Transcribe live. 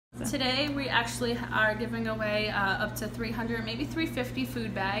Today we actually are giving away up to 300, maybe 350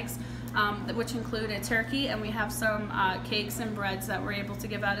 food bags, which include a turkey, and we have some cakes and breads that we're able to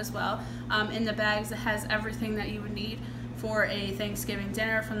give out as well. In the bags it has everything that you would need for a Thanksgiving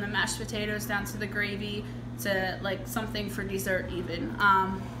dinner, from the mashed potatoes down to the gravy to like something for dessert even.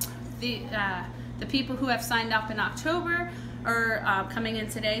 The people who have signed up in October are coming in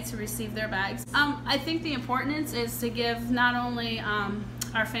today to receive their bags. I think the importance is to give not only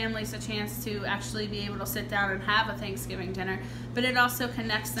our families a chance to actually be able to sit down and have a Thanksgiving dinner, but it also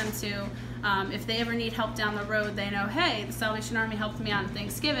connects them to, if they ever need help down the road, they know, hey, the Salvation Army helped me out on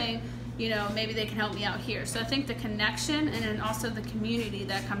Thanksgiving, you know, maybe they can help me out here. So I think the connection and then also the community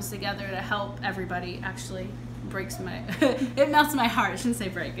that comes together to help everybody actually breaks my, it melts my heart. I shouldn't say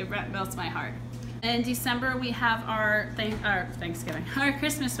break, it melts my heart. In December, we have our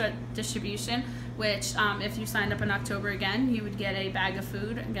Christmas distribution, which if you signed up in October again, you would get a bag of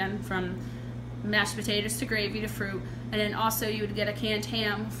food, again from mashed potatoes to gravy to fruit, and then also you would get a canned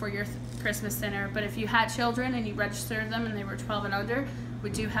ham for your Christmas dinner. But if you had children and you registered them and they were 12 and under,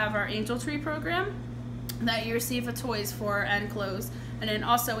 we do have our Angel Tree program that you receive a toys for and clothes. And then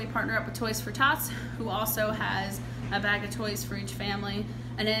also we partner up with Toys for Tots, who also has a bag of toys for each family.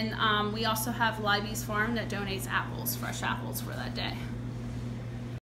 And then we also have Libby's Farm that donates apples, fresh apples for that day.